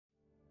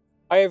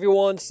Hi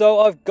everyone, so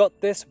I've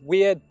got this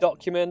weird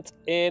document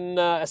in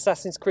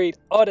Assassin's Creed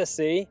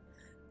Odyssey,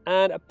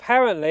 and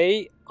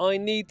apparently I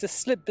need to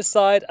slip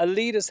beside a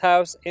leader's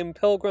house in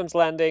Pilgrim's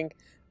Landing,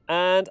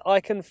 and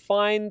I can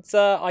find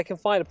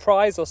a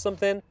prize or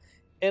something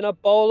in a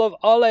bowl of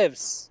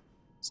olives.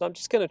 So I'm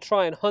just going to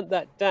try and hunt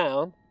that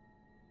down.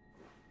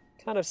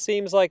 Kind of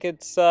seems like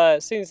it's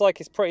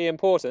pretty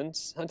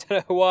important. I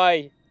don't know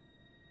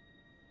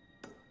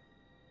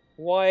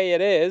why it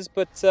is,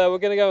 but we're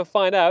going to go and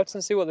find out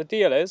and see what the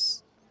deal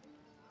is.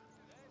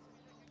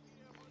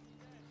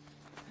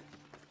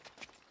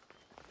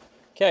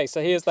 Okay, so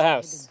here's the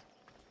house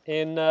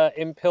in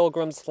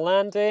Pilgrim's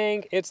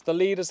Landing. It's the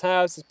leader's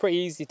house. It's pretty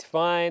easy to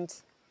find.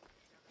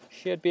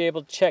 Should be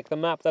able to check the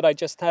map that I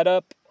just had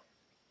up.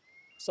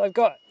 So I've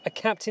got a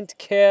captain to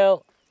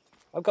kill.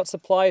 I've got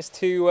supplies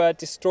to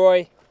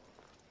destroy,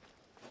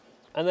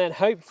 and then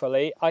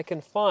hopefully I can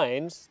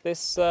find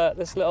this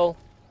this little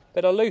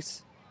bit of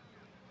loot.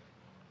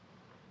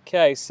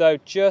 Okay, so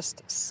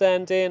just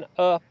sending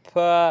up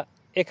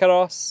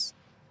Icaros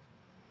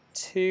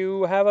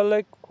to have a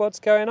look what's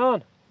going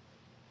on.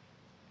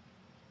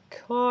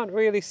 Can't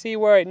really see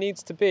where it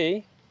needs to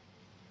be.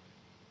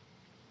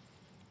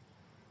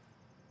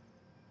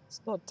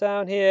 It's not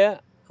down here.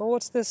 Oh,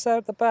 what's this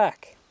out the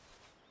back?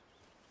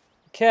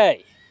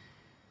 Okay.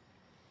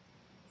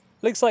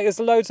 Looks like there's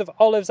loads of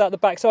olives out the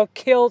back. So I've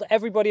killed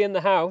everybody in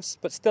the house,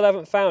 but still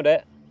haven't found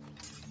it.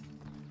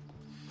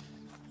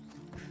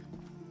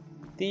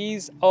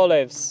 These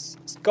olives.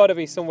 It's got to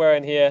be somewhere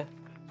in here.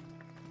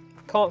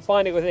 Can't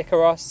find it with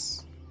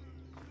Icaros.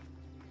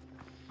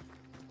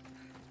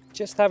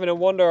 Just having a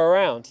wander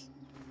around.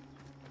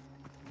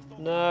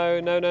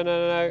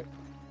 No.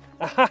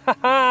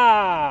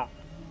 Ah,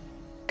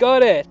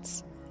 got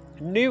it!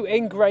 New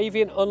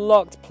engraving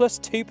unlocked, plus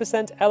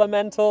 2%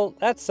 elemental.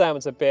 That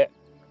sounds a bit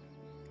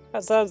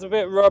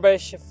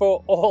rubbish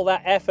for all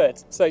that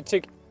effort. So it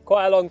took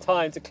quite a long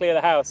time to clear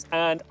the house,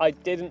 and I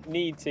didn't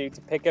need to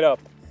pick it up.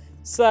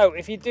 So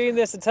if you're doing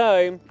this at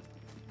home,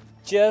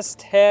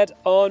 just head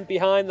on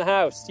behind the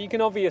house. You can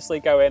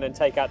obviously go in and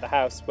take out the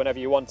house whenever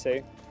you want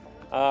to,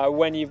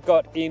 when you've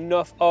got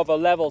enough of a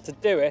level to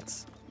do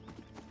it.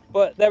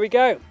 But there we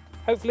go.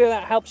 Hopefully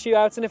that helps you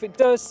out, and if it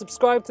does,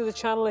 subscribe to the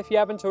channel if you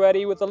haven't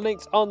already with the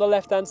links on the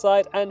left hand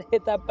side, and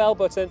hit that bell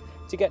button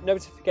to get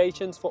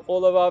notifications for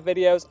all of our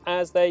videos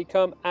as they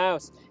come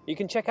out. You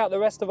can check out the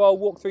rest of our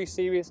walkthrough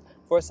series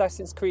for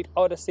Assassin's Creed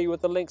Odyssey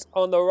with the links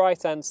on the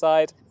right hand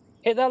side.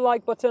 Hit that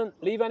like button,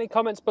 leave any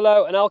comments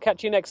below, and I'll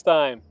catch you next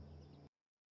time.